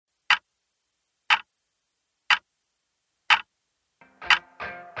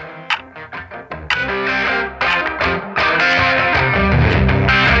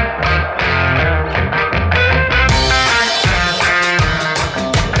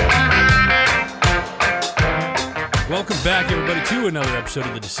Welcome back, everybody, to another episode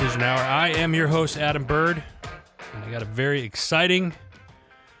of the Decision Hour. I am your host, Adam Bird, and I got a very exciting,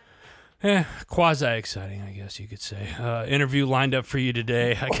 quasi-exciting, I guess you could say, interview lined up for you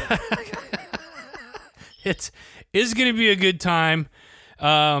today. It's going to be a good time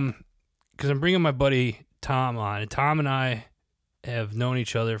because I'm bringing my buddy Tom on. And Tom and I have known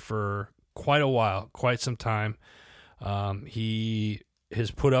each other for quite a while, quite some time. He has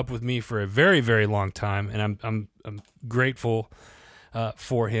put up with me for a very, very long time, and I'm grateful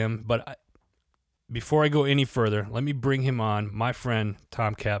for him. But before I go any further, let me bring him on, my friend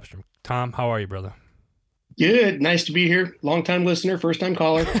Tom Kapstrom. Tom, how are you, brother? Good. Nice to be here. Long-time listener, first-time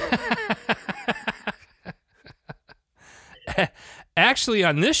caller. Actually,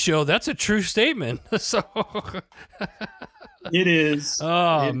 on this show, that's a true statement. So it is.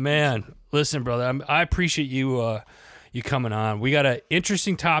 Oh, man. Listen, brother, I appreciate you coming on. We got an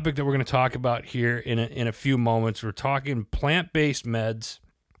interesting topic that we're going to talk about here in a few moments. We're talking plant-based meds,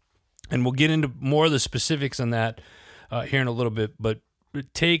 and we'll get into more of the specifics on that here in a little bit. But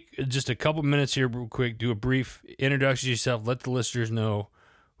take just a couple minutes here real quick, do a brief introduction to yourself, let the listeners know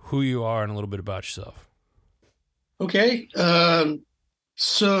who you are and a little bit about yourself. Okay.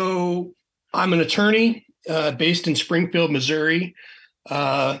 So I'm an attorney based in Springfield, Missouri,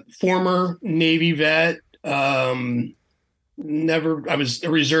 former Navy vet. I was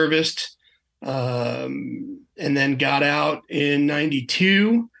a reservist, and then got out in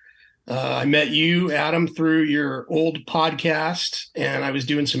 92. I met you, Adam, through your old podcast, and I was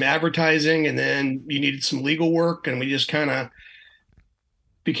doing some advertising, and then you needed some legal work, and we just kind of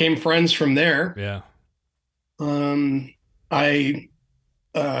became friends from there. Yeah. I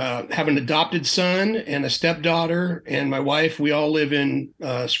have an adopted son and a stepdaughter, and my wife. We all live in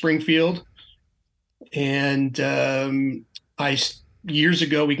Springfield. And years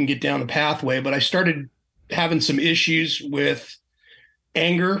ago, we can get down the pathway, but I started having some issues with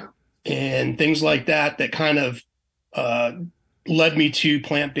anger and things like that kind of led me to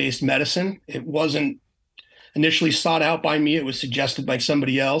plant-based medicine. It wasn't initially sought out by me. It was suggested by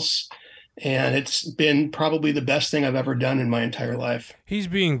somebody else. And it's been probably the best thing I've ever done in my entire life. He's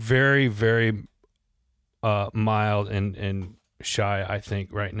being very, very mild and shy, I think,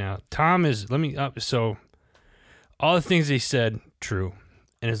 right now. Tom is, so all the things he said, true.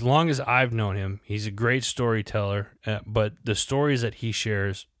 And as long as I've known him, he's a great storyteller, but the stories that he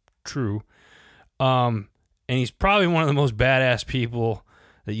shares, true. And he's probably one of the most badass people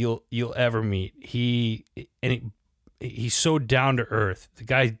that you'll ever meet. He's so down to earth. The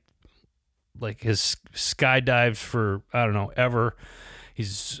guy, like, has skydives for, I don't know, ever.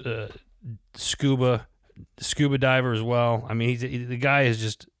 He's scuba diver as well. I mean, the guy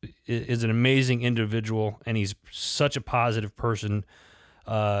is an amazing individual, and he's such a positive person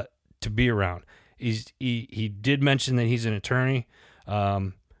to be around. He did mention that he's an attorney.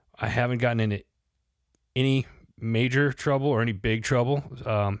 I haven't gotten into any major trouble or any big trouble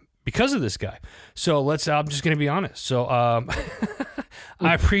because of this guy. So I'm just going to be honest. So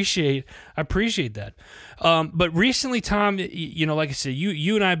I appreciate that. But recently, Tom, like I said,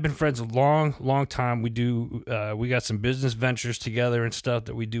 you and I have been friends a long, long time. We got some business ventures together and stuff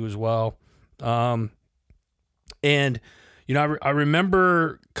that we do as well. And, I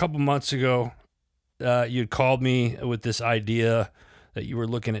remember a couple months ago, you'd called me with this idea that you were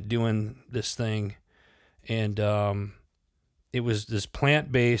looking at doing this thing. And it was this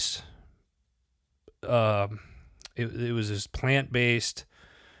plant-based, it was this plant-based,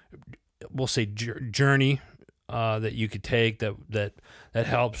 we'll say journey that you could take that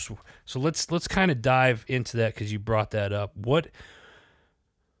helps. So let's kind of dive into that because you brought that up. What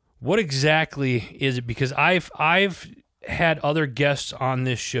exactly is it? Because I've had other guests on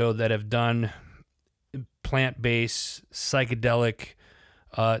this show that have done plant-based psychedelic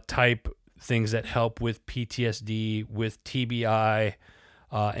type things that help with PTSD, with TBI,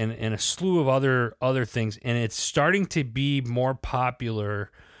 and a slew of other things, and it's starting to be more popular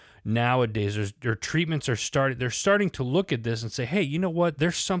nowadays. Their treatments are they're starting to look at this and say, hey, you know what?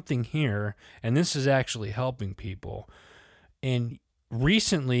 There's something here, and this is actually helping people. And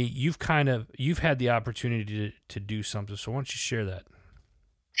recently, you've had the opportunity to do something. So why don't you share that?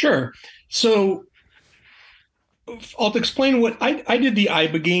 Sure. So I'll explain what I did. The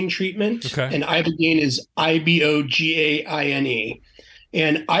Ibogaine treatment, okay. And Ibogaine is Ibogaine,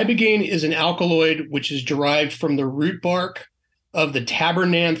 and Ibogaine is an alkaloid which is derived from the root bark of the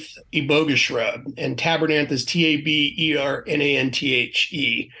Tabernanthe iboga shrub, and Tabernanthe is Tabernanthe,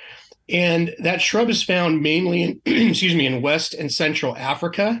 and that shrub is found mainly in in West and Central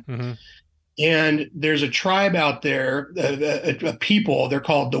Africa. Mm-hmm. And there's a tribe out there, a people, they're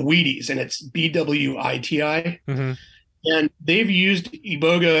called the Wheaties, and it's BWITI. Mm-hmm. And they've used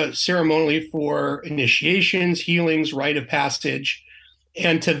Iboga ceremonially for initiations, healings, rite of passage.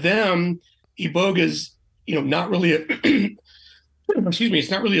 And to them, Iboga's, not really excuse me,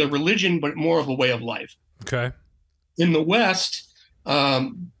 it's not really a religion, but more of a way of life. Okay. In the West,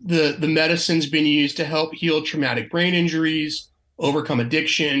 the medicine's been used to help heal traumatic brain injuries, overcome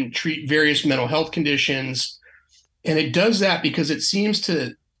addiction, treat various mental health conditions. And it does that because it seems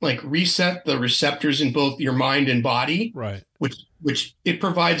to like reset the receptors in both your mind and body, Right. which it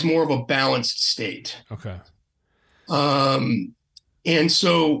provides more of a balanced state. Okay. And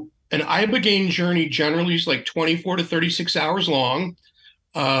so an Ibogaine journey generally is like 24 to 36 hours long.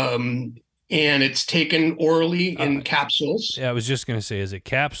 And it's taken orally in capsules. Yeah, I was just gonna say, is it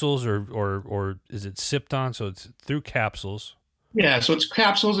capsules or is it sipped on? So it's through capsules. Yeah, so it's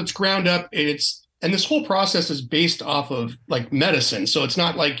capsules, it's ground up, and this whole process is based off of like medicine. So it's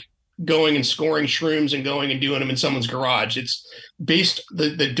not like going and scoring shrooms and going and doing them in someone's garage. It's based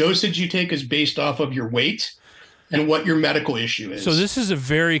the dosage you take is based off of your weight and what your medical issue is. So this is a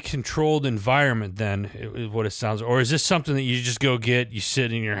very controlled environment then, what it sounds like. Or is this something that you just go get, you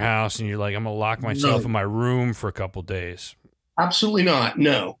sit in your house and you're like, I'm going to lock myself in my room for a couple days? Absolutely not.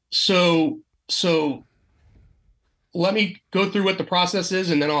 No. So let me go through what the process is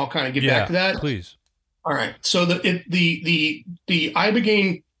and then I'll kind of get back to that. Please. All right. So the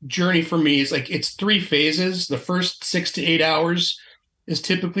Ibogaine journey for me is like it's 3 phases. The first 6 to 8 hours is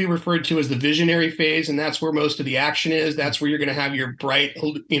typically referred to as the visionary phase, and that's where most of the action is. That's where you're going to have your bright,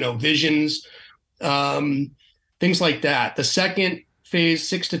 visions, things like that. The second phase,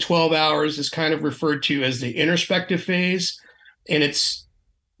 6 to 12 hours, is kind of referred to as the introspective phase, and it's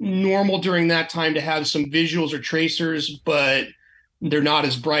normal during that time to have some visuals or tracers, but they're not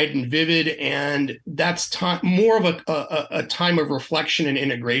as bright and vivid, and that's more of a time of reflection and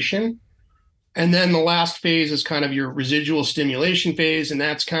integration. And then the last phase is kind of your residual stimulation phase, and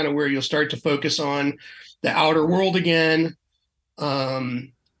that's kind of where you'll start to focus on the outer world again,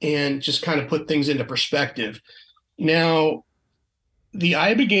 and just kind of put things into perspective. Now, the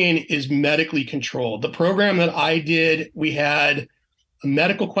Ibogaine is medically controlled. The program that I did, we had a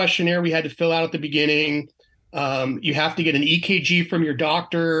medical questionnaire we had to fill out at the beginning. You have to get an EKG from your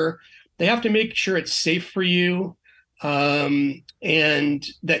doctor. They have to make sure it's safe for you, and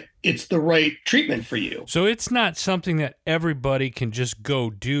that it's the right treatment for you. So it's not something that everybody can just go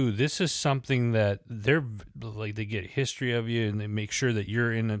do. This is something that they're like, they get a history of you and they make sure that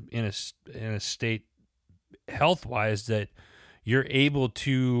you're in a state health wise that you're able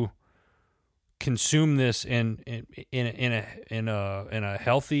to consume this in a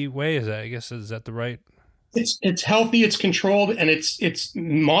healthy way. Is that the right? It's healthy, it's controlled, and it's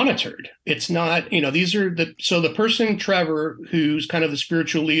monitored. It's not, the person, Trevor, who's kind of the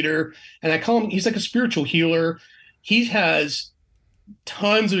spiritual leader, and I call him, he's like a spiritual healer. He has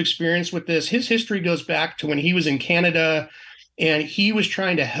tons of experience with this. His history goes back to when he was in Canada and he was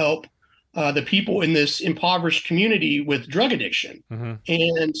trying to help the people in this impoverished community with drug addiction. Mm-hmm.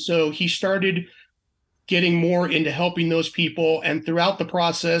 And so he started getting more into helping those people, and throughout the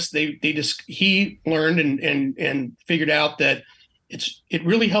process, he learned and figured out that it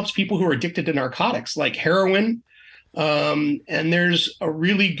really helps people who are addicted to narcotics like heroin. And there's a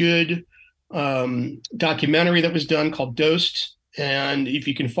really good documentary that was done called Dosed, and if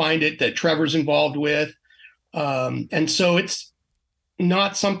you can find it, that Trevor's involved with. And so it's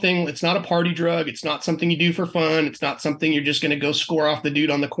not a party drug. It's not something you do for fun. It's not something you're just going to go score off the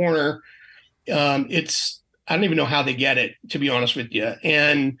dude on the corner. I don't even know how they get it, to be honest with you.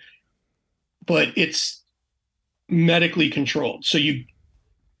 But it's medically controlled. So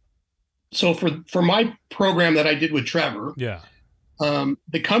for my program that I did with Trevor,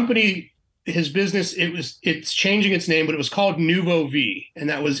 the company, his business, it's changing its name, but it was called Nouveau V,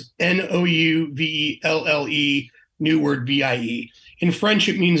 and that was Nouvelle, new word VIE. In French,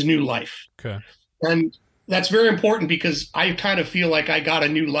 it means new life. Okay. And that's very important because I kind of feel like I got a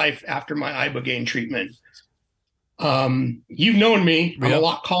new life after my Ibogaine treatment. You've known me. I'm a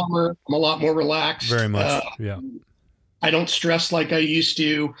lot calmer. I'm a lot more relaxed. Very much. Yeah. I don't stress like I used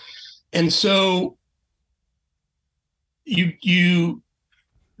to. And so you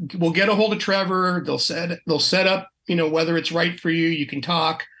will get a hold of Trevor. They'll set up, whether it's right for you, you can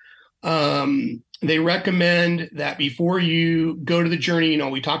talk. They recommend that before you go to the journey,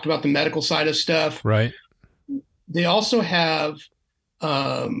 we talked about the medical side of stuff. Right. They also have,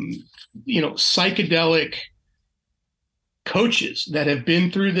 psychedelic coaches that have been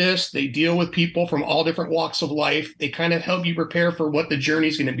through this. They deal with people from all different walks of life. They kind of help you prepare for what the journey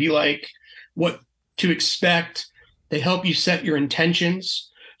is going to be like, what to expect. They help you set your intentions.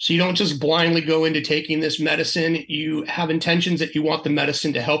 So you don't just blindly go into taking this medicine. You have intentions that you want the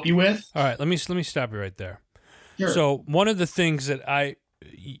medicine to help you with. All right, let me stop you right there. Sure. So one of the things that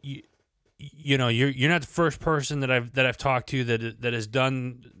you're not the first person that I've talked to that has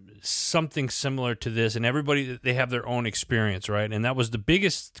done something similar to this, and everybody, they have their own experience, right? And that was the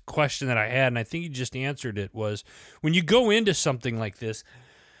biggest question that I had, and I think you just answered it, was when you go into something like this,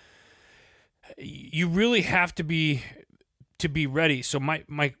 you really have to be ready. So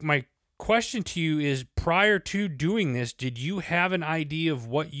my question to you is, prior to doing this, did you have an idea of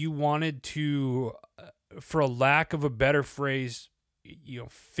what you wanted to, for a lack of a better phrase,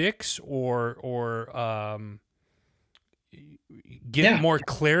 fix or get more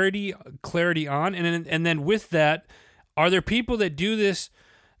clarity on? And then with that, are there people that do this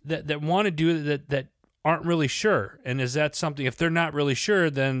that want to do it that aren't really sure? And is that something, if they're not really sure,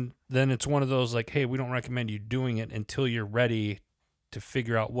 then it's one of those like, hey, we don't recommend you doing it until you're ready to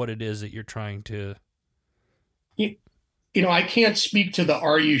figure out what it is that you're trying to. I can't speak to the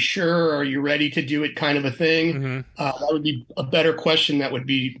 "are you sure? Are you ready to do it?" kind of a thing. Mm-hmm. That would be a better question that would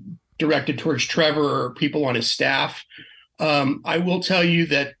be directed towards Trevor or people on his staff. I will tell you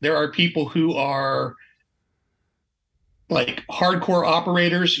that there are people who are like hardcore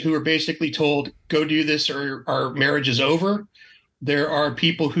operators who are basically told, go do this or our marriage is over. There are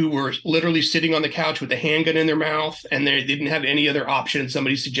people who were literally sitting on the couch with a handgun in their mouth and they didn't have any other option.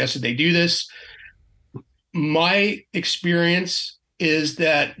 Somebody suggested they do this. My experience is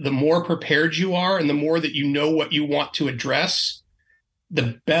that the more prepared you are and the more that you know what you want to address,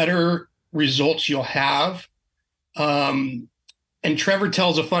 the better results you'll have. And Trevor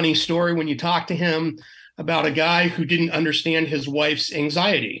tells a funny story when you talk to him about a guy who didn't understand his wife's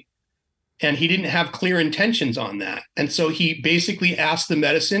anxiety. And he didn't have clear intentions on that. And so he basically asked the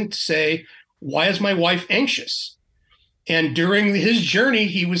medicine to say, why is my wife anxious? And during his journey,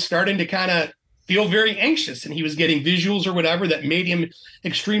 he was starting to kind of feel very anxious, and he was getting visuals or whatever that made him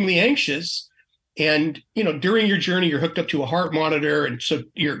extremely anxious. And, during your journey, you're hooked up to a heart monitor. And so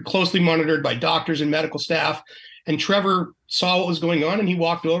you're closely monitored by doctors and medical staff. And Trevor saw what was going on and he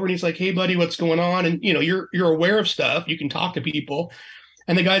walked over and he's like, hey, buddy, what's going on? And, you're aware of stuff. You can talk to people.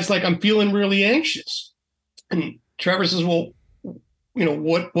 And the guy's like, I'm feeling really anxious. And Trevor says, well,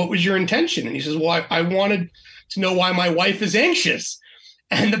 what was your intention? And he says, well, I wanted to know why my wife is anxious.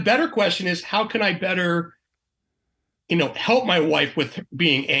 And the better question is, how can I better, help my wife with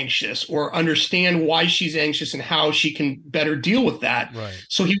being anxious or understand why she's anxious and how she can better deal with that. Right.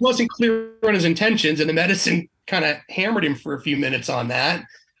 So he wasn't clear on his intentions, and the medicine kind of hammered him for a few minutes on that.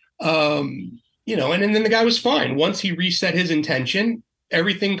 And then the guy was fine. Once he reset his intention,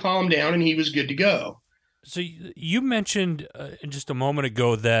 everything calmed down and he was good to go. So you mentioned just a moment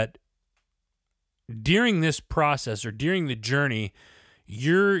ago that during this process or during the journey,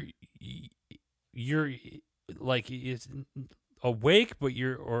 you're like, it's awake, but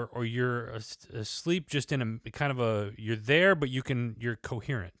you're asleep, just in a kind of you're there, but you're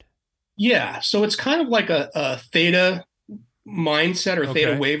coherent. Yeah. So it's kind of like a theta mindset or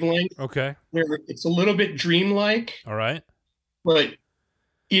theta wavelength. Okay. Where it's a little bit dreamlike. All right. But,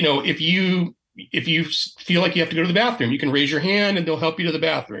 if you feel like you have to go to the bathroom, you can raise your hand and they'll help you to the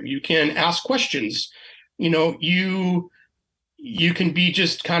bathroom. You can ask questions. You can be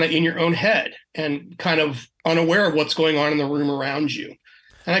just kind of in your own head and kind of unaware of what's going on in the room around you.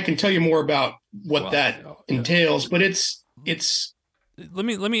 And I can tell you more about what that entails, but it's. Let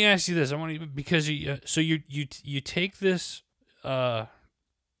me ask you this. I want to, because you take this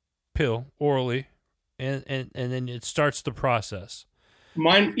pill orally, and then it starts the process.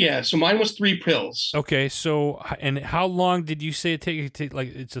 So mine was 3 pills. Okay, so, and how long did you say it take?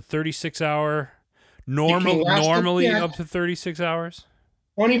 Like, it's a 36-hour. Normally up to 36 hours?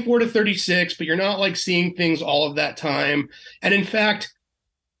 24 to 36, but you're not like seeing things all of that time. And in fact,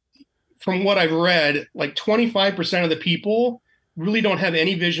 from what I've read, like 25% of the people really don't have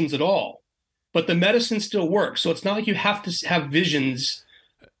any visions at all, but the medicine still works. So it's not like you have to have visions.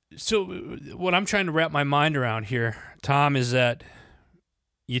 So what I'm trying to wrap my mind around here, Tom, is that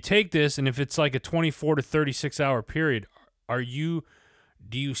you take this, and if it's like a 24 to 36 hour period,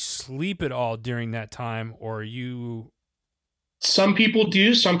 do you sleep at all during that time, or are you? Some people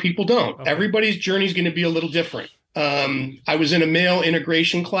do, some people don't. Okay. Everybody's journey is going to be a little different. I was in a male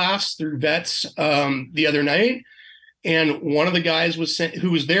integration class through vets the other night, and one of the guys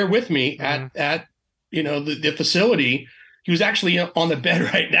who was there with me at the facility. He was actually on the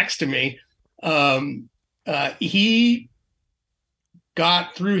bed right next to me. He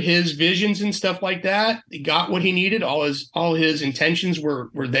got through his visions and stuff like that. He got what he needed. All his intentions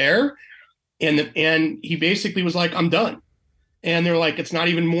were there. And he basically was like, I'm done. And they're like, it's not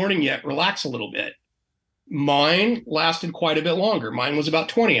even morning yet. Relax a little bit. Mine lasted quite a bit longer. Mine was about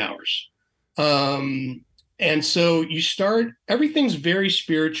 20 hours. And so you start, everything's very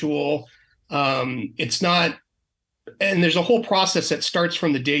spiritual. It's not, and there's a whole process that starts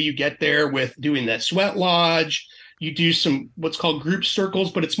from the day you get there with doing that sweat lodge. You do some what's called group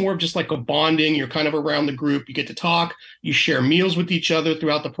circles, but it's more of just like a bonding. You're kind of around the group. You get to talk. You share meals with each other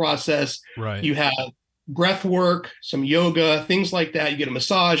throughout the process. Right. You have breath work, some yoga, things like that. You get a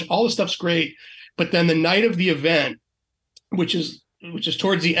massage. All this stuff's great. But then the night of the event, which is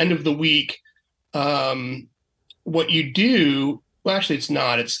towards the end of the week, what you do, well, actually, it's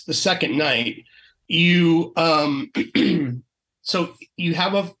not. It's the second night. You so you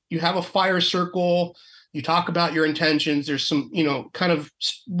have a fire circle. You talk about your intentions. There's some, kind of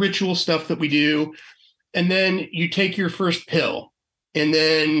ritual stuff that we do. And then you take your first pill. And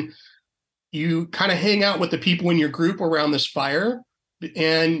then you kind of hang out with the people in your group around this fire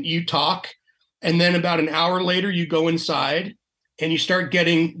and you talk. And then about an hour later, you go inside and you start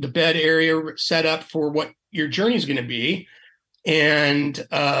getting the bed area set up for what your journey is going to be. And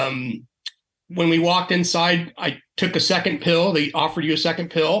when we walked inside, I took a second pill. They offered you a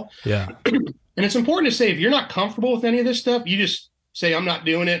second pill. Yeah. And it's important to say, if you're not comfortable with any of this stuff, you just say, I'm not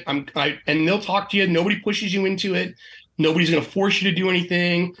doing it. And they'll talk to you. Nobody pushes you into it. Nobody's going to force you to do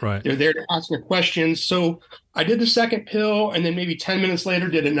anything. Right. They're there to ask their questions. So I did the second pill, and then maybe 10 minutes later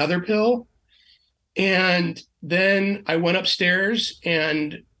did another pill. And then I went upstairs,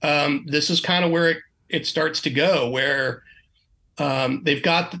 and this is kind of where it starts to go, where they've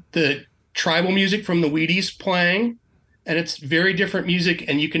got the tribal music from the Wheaties playing, and it's very different music.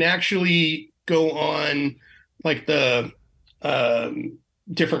 And you can actually go on like the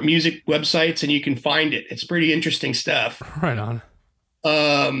different music websites and you can find it. It's pretty interesting stuff. Right on.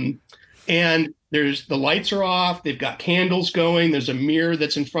 And the lights are off. They've got candles going. There's a mirror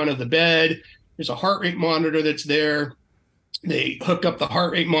that's in front of the bed. There's a heart rate monitor that's there. They hook up the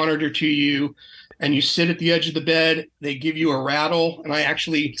heart rate monitor to you and you sit at the edge of the bed. They give you a rattle. And I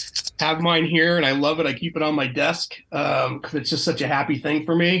actually have mine here and I love it. I keep it on my desk because it's just such a happy thing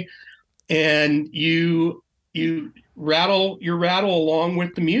for me. And you rattle along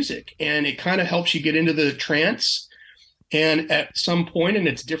with the music, and it kind of helps you get into the trance. And at some point, and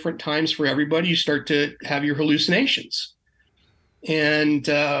it's different times for everybody, you start to have your hallucinations. And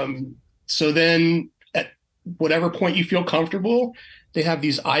so then at whatever point you feel comfortable, they have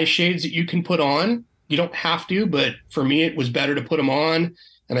these eye shades that you can put on. You don't have to, but for me, it was better to put them on.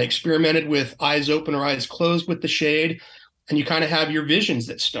 And I experimented with eyes open or eyes closed with the shade, and you kind of have your visions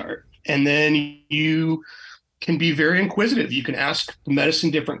that start. And then you can be very inquisitive. You can ask the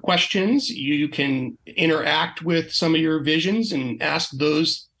medicine different questions. You can interact with some of your visions and ask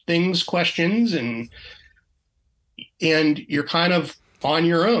those things questions, and you're kind of on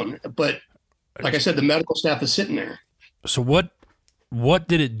your own. But like I said, the medical staff is sitting there. So what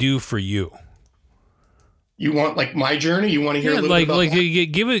did it do for you? You want like my journey? You want to hear a little bit about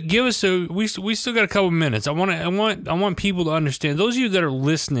that? Give us we still got a couple minutes. I want people to understand. Those of you that are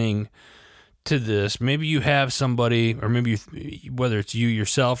listening to this, maybe you have somebody, or maybe whether it's you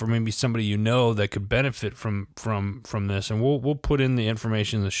yourself or maybe somebody you know that could benefit from this, and we'll put in the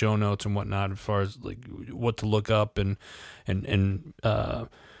information in the show notes and whatnot as far as like what to look up and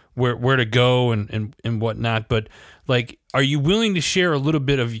where to go and whatnot. But like, are you willing to share a little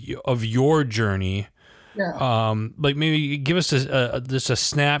bit of your journey? Yeah. Like maybe give us just a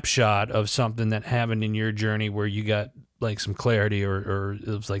snapshot of something that happened in your journey where you got like some clarity, or it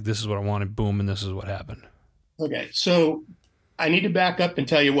was like, this is what I wanted, boom, and this is what happened. Okay. So I need to back up and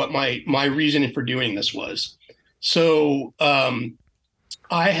tell you what my reasoning for doing this was. So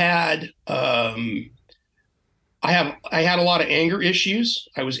I had a lot of anger issues.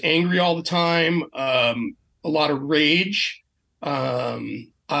 I was angry all the time, a lot of rage.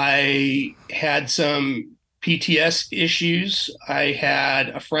 I had some PTSD issues. I had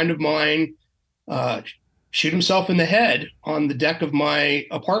a friend of mine shoot himself in the head on the deck of my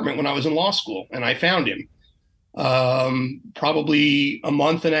apartment when I was in law school, and I found him probably a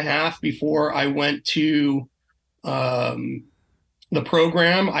month and a half before I went to the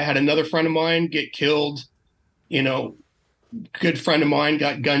program. I had another friend of mine get killed. Good friend of mine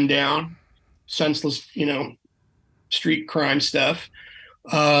got gunned down, senseless, street crime stuff.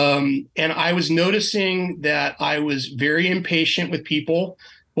 And I was noticing that I was very impatient with people,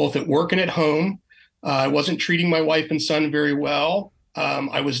 both at work and at home. I wasn't treating my wife and son very well.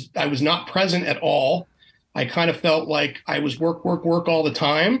 I was not present at all. I kind of felt like I was work all the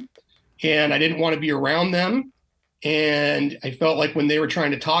time, and I didn't want to be around them. And I felt like when they were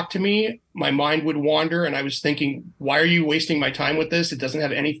trying to talk to me, my mind would wander and I was thinking, why are you wasting my time with this? It doesn't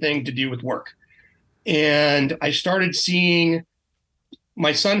have anything to do with work. And I started seeing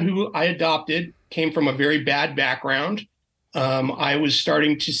my son, who I adopted, came from a very bad background. I was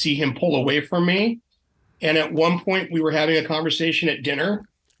starting to see him pull away from me. And at one point, we were having a conversation at dinner.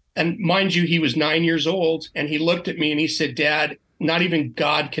 And mind you, he was 9 years old. And he looked at me and he said, Dad, not even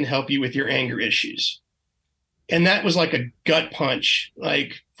God can help you with your anger issues. And that was like a gut punch,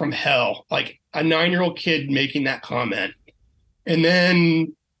 like from hell, like a 9-year-old kid making that comment. And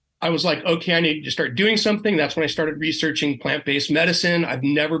then I was like, okay, I need to start doing something. That's when I started researching plant-based medicine. I've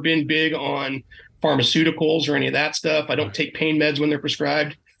never been big on pharmaceuticals or any of that stuff. I don't take pain meds when they're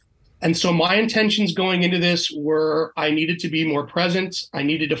prescribed. And so my intentions going into this were I needed to be more present. I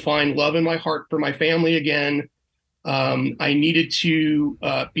needed to find love in my heart for my family again. I needed to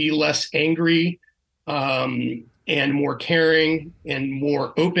be less angry and more caring and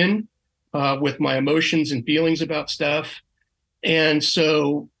more open with my emotions and feelings about stuff. And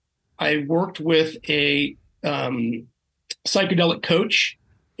so I worked with a psychedelic coach,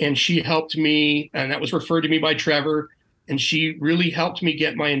 and she helped me, and that was referred to me by Trevor, and she really helped me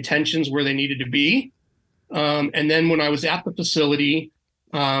get my intentions where they needed to be. And then when I was at the facility,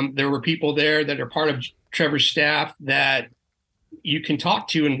 there were people there that are part of Trevor's staff that you can talk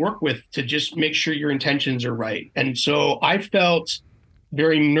to and work with to just make sure your intentions are right. And so I felt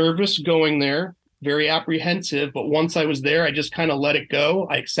very nervous going there, very apprehensive. But once I was there, I just kind of let it go.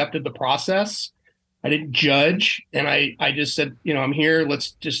 I accepted the process. I didn't judge. And I just said, I'm here.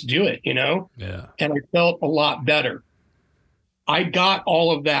 Let's just do it, Yeah. And I felt a lot better. I got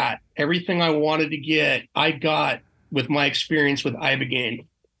all of that. Everything I wanted to get, I got with my experience with Ibogaine.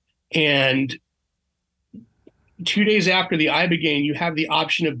 And 2 days after the Ibogaine, you have the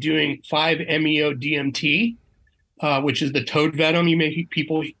option of doing 5-MeO-DMT, which is the toad venom.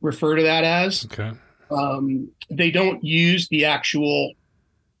 People refer to that as. Okay. They don't use the actual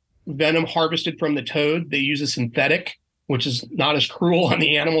venom harvested from the toad. They use a synthetic, which is not as cruel on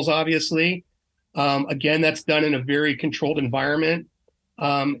the animals, obviously. Again, that's done in a very controlled environment.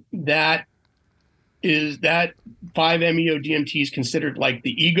 That 5-MeO-DMT is considered like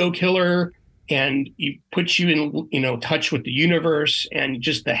the ego killer, and it puts you in, touch with the universe and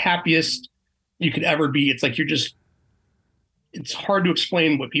just the happiest you could ever be. It's like it's hard to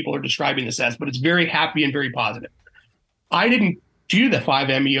explain what people are describing this as, but it's very happy and very positive. I didn't do the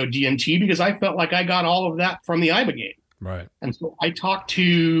 5-MeO-DMT because I felt like I got all of that from the Ibogaine. Right. And so I talked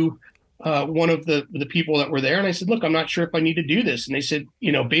to one of the people that were there, and I said, look, I'm not sure if I need to do this. And they said,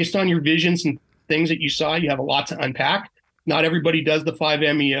 based on your visions and things that you saw, you have a lot to unpack. Not everybody does the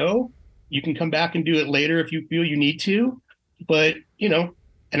 5-MeO. You can come back and do it later if you feel you need to. But,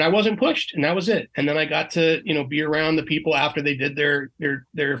 and I wasn't pushed, and that was it. And then I got to, be around the people after they did their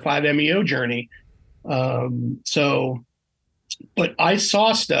 5-MeO journey. But I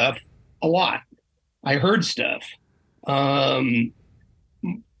saw stuff a lot. I heard stuff.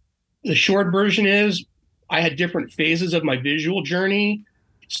 The short version is I had different phases of my visual journey.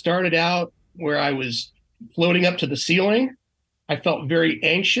 It started out where I was floating up to the ceiling. I felt very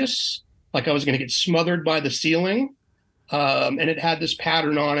anxious, like I was going to get smothered by the ceiling. And it had this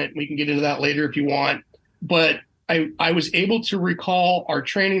pattern on it. We can get into that later if you want. But I was able to recall our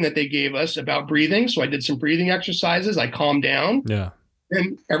training that they gave us about breathing. So I did some breathing exercises. I calmed down. Yeah.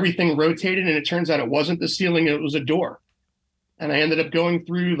 And everything rotated. And it turns out it wasn't the ceiling. It was a door. And I ended up going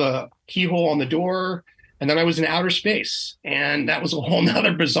through the keyhole on the door. And then I was in outer space. And that was a whole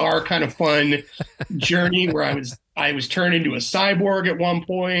nother bizarre kind of fun journey where I was turned into a cyborg at one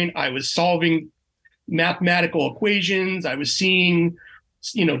point. I was solving mathematical equations. I was seeing,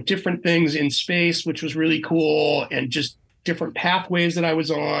 different things in space, which was really cool, and just different pathways that I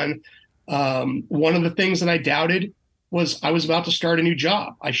was on. One of the things that I doubted was I was about to start a new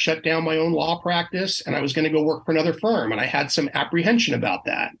job. I shut down my own law practice and I was going to go work for another firm. And I had some apprehension about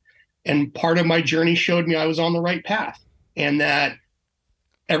that. And part of my journey showed me I was on the right path and that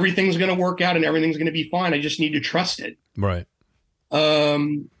everything's going to work out and everything's going to be fine. I just need to trust it. Right.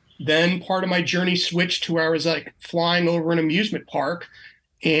 Then part of my journey switched to where I was like flying over an amusement park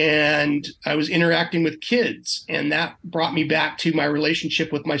and I was interacting with kids. And that brought me back to my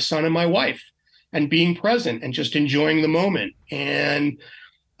relationship with my son and my wife and being present and just enjoying the moment. And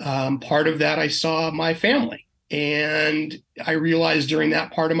part of that, I saw my family. And I realized during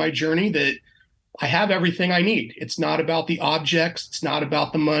that part of my journey that I have everything I need. It's not about the objects. It's not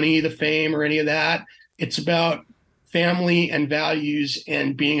about the money, the fame, or any of that. It's about family and values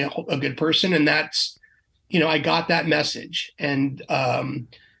and being a good person. And that's, I got that message. And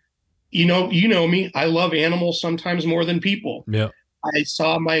you know me. I love animals sometimes more than people. Yeah. I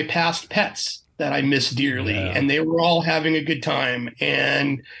saw my past pets that I miss dearly, Yeah. and they were all having a good time.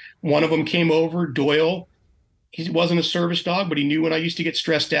 And one of them came over, Doyle. He wasn't a service dog, but he knew when I used to get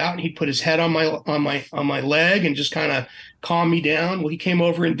stressed out, and he'd put his head on my leg and just kind of calm me down. Well, he came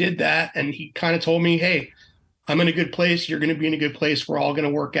over and did that, and he kind of told me, "Hey, I'm in a good place. You're going to be in a good place. We're all going to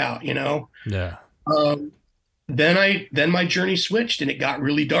work out," you know. Yeah. Um, then my journey switched and it got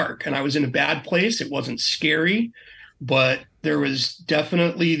really dark and I was in a bad place. It wasn't scary, but there was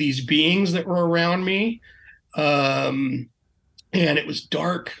definitely these beings that were around me. Um, and it was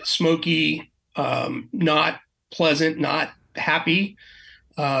dark, smoky, not pleasant, not happy.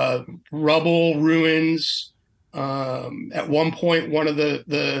 Uh, Rubble, ruins. At one point, one of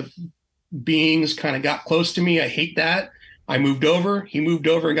the beings kind of got close to me. I hate that. I moved over. He moved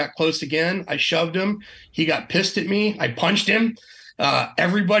over and got close again. I shoved him. He got pissed at me. I punched him.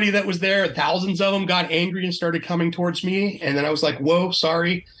 Everybody that was there, thousands of them, got angry and started coming towards me. And then I was like, whoa,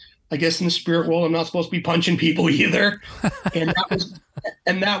 sorry. I guess in the spirit world, I'm not supposed to be punching people either. And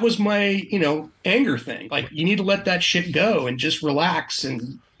that was my, anger thing. Like, you need to let that shit go and just relax.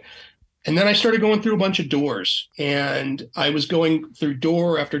 And then I started going through a bunch of doors, and I was going through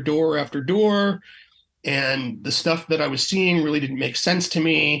door after door after door, and the stuff that I was seeing really didn't make sense to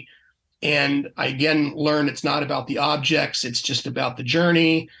me. And I again learned it's not about the objects, it's just about the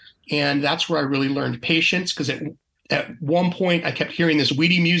journey. And that's where I really learned patience, because at one point I kept hearing this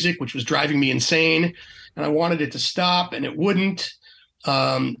weedy music, which was driving me insane. And I wanted it to stop, and it wouldn't.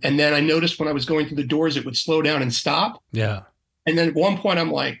 And then I noticed when I was going through the doors, it would slow down and stop. Yeah. And then at one point,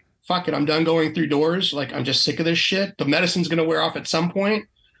 I'm like, fuck it, I'm done going through doors. Like, I'm just sick of this shit. The medicine's going to wear off at some point.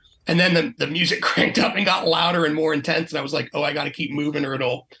 And then the music cranked up and got louder and more intense. And I was like, oh, I got to keep moving or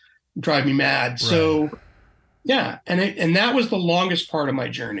it'll drive me mad. Right. So, yeah. And that was the longest part of my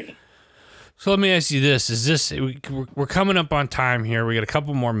journey. So let me ask you this. We're coming up on time here. We got a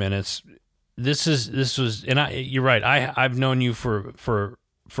couple more minutes. You're right. I've known you for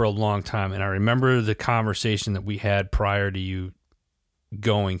a long time. And I remember the conversation that we had prior to you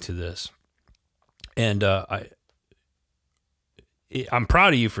going to this. And I'm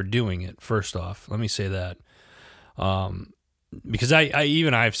proud of you for doing it. First off, let me say that, because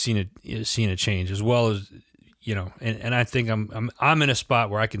I've seen a change, as well as, and I think I'm in a spot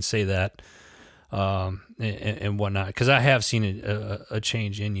where I can say that, and whatnot, because I have seen a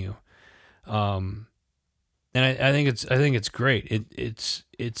change in you, and I think it's great.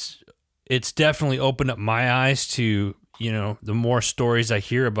 It's definitely opened up my eyes to, the more stories I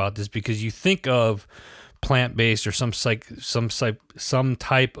hear about this, because you think of plant-based or some type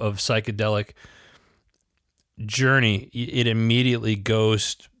of psychedelic journey, it immediately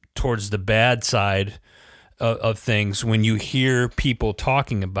goes towards the bad side of things when you hear people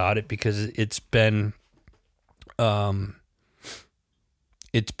talking about it, because it's been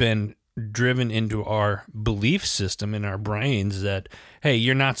driven into our belief system in our brains that, hey,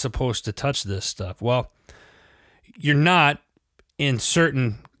 you're not supposed to touch this stuff. Well, you're not in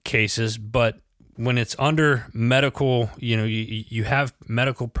certain cases, but when it's under medical, you have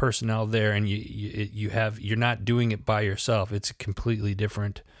medical personnel there, and you're not doing it by yourself. It's a completely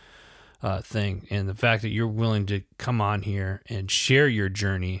different thing. And the fact that you're willing to come on here and share your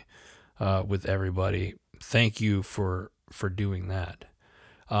journey with everybody, thank you for doing that.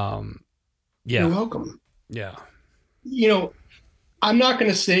 Yeah. You're welcome. Yeah. I'm not going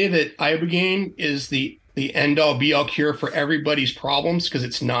to say that Ibogaine is the end all be all cure for everybody's problems, because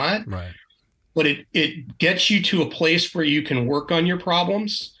it's not. Right. But it gets you to a place where you can work on your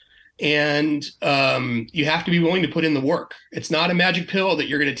problems, and you have to be willing to put in the work. It's not a magic pill that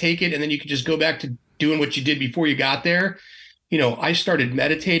you're going to take it and then you can just go back to doing what you did before you got there. I started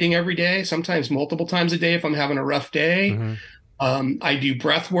meditating every day, sometimes multiple times a day if I'm having a rough day. Mm-hmm. I do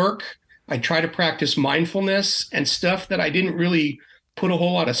breath work. I try to practice mindfulness and stuff that I didn't really put a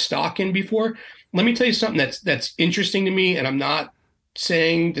whole lot of stock in before. Let me tell you something that's interesting to me, and I'm not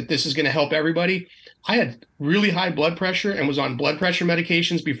saying that this is going to help everybody. I had really high blood pressure and was on blood pressure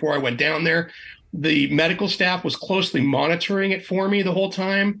medications before I went down there. The medical staff was closely monitoring it for me the whole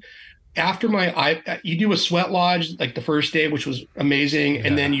time. After you do a sweat lodge like the first day, which was amazing. Yeah.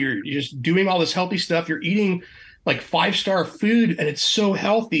 And then you're just doing all this healthy stuff. You're eating like 5-star food, and it's so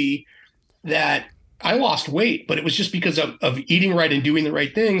healthy that I lost weight, but it was just because of eating right and doing the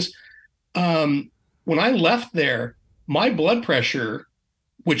right things. When I left there, my blood pressure,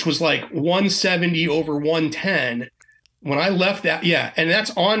 which was like 170 over 110, when I left that, yeah, and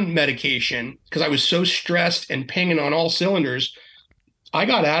that's on medication because I was so stressed and pinging on all cylinders. I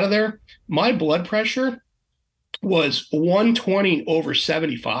got out of there. My blood pressure was 120 over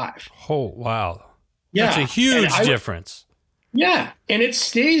 75. Oh, wow. Yeah. That's a huge difference. Yeah. And it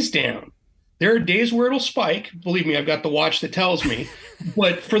stays down. There are days where it'll spike. Believe me, I've got the watch that tells me.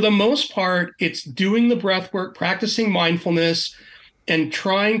 But for the most part, it's doing the breath work, practicing mindfulness, and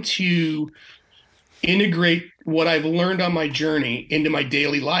trying to integrate what I've learned on my journey into my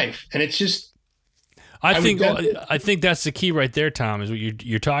daily life. And it's just, I think that's the key right there, Tom, is what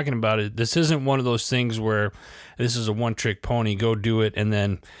you're talking about. It. This isn't one of those things where this is a one-trick pony. Go do it, and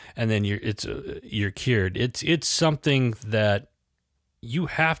then you're cured. It's something that you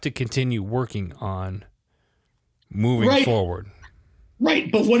have to continue working on moving forward.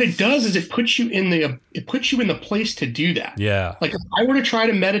 Right, but what it does is it puts you in the place to do that. Yeah. Like if I were to try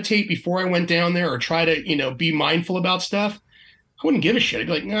to meditate before I went down there, or try to be mindful about stuff, I wouldn't give a shit. I'd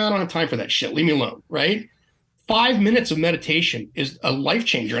be like, no, I don't have time for that shit. Leave me alone, right? 5 minutes of meditation is a life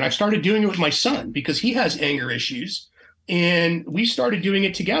changer. And I've started doing it with my son because he has anger issues. And we started doing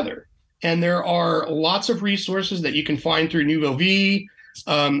it together. And there are lots of resources that you can find through Nuvo V,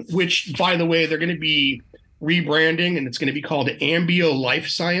 which, by the way, they're going to be rebranding, and it's going to be called Ambio Life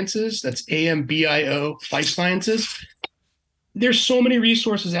Sciences. That's AMBIO Life Sciences. There's so many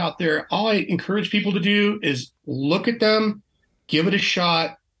resources out there. All I encourage people to do is look at them, give it a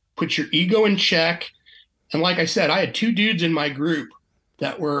shot, put your ego in check. And like I said, I had 2 dudes in my group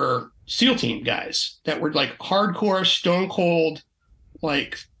that were SEAL team guys that were like hardcore, stone cold,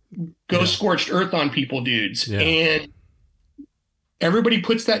 like go scorched earth on people dudes. Yeah. And everybody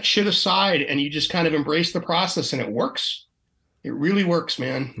puts that shit aside and you just kind of embrace the process, and it works. It really works,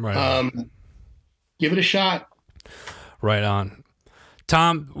 man. Right. Give it a shot. Right on.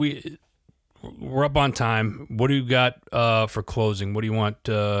 Tom, we're up on time. What do you got for closing? What do you want?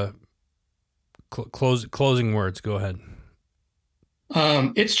 Closing words. Go ahead.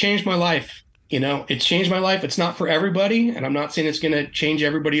 It's changed my life. It's changed my life. It's not for everybody, and I'm not saying it's going to change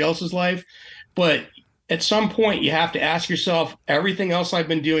everybody else's life, but at some point you have to ask yourself, everything else I've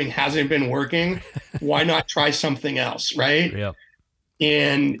been doing hasn't been working. Why not try something else? Right. Yep.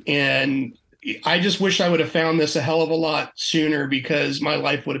 And I just wish I would have found this a hell of a lot sooner, because my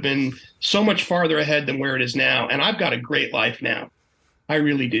life would have been so much farther ahead than where it is now. And I've got a great life now. I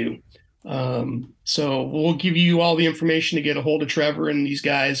really do. So we'll give you all the information to get a hold of Trevor and these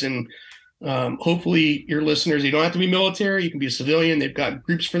guys. And hopefully your listeners, you don't have to be military. You can be a civilian. They've got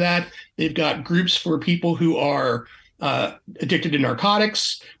groups for that. They've got groups for people who are addicted to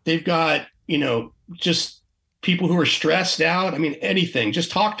narcotics. They've got, just people who are stressed out. I mean, anything.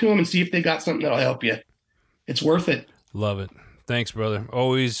 Just talk to them and see if they got something that'll help you. It's worth it. Love it. Thanks, brother.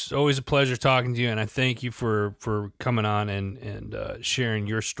 Always a pleasure talking to you, and I thank you for coming on and sharing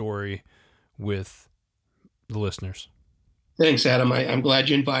your story with the listeners. Thanks, Adam. I'm glad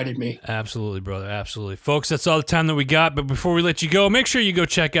you invited me. Absolutely, brother. Absolutely. Folks, that's all the time that we got. But before we let you go, make sure you go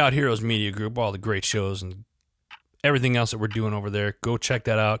check out Heroes Media Group, all the great shows and everything else that we're doing over there. Go check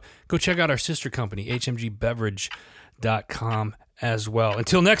that out. Go check out our sister company, hmgbeverage.com as well.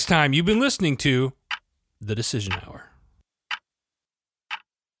 Until next time, you've been listening to The Decision Hour.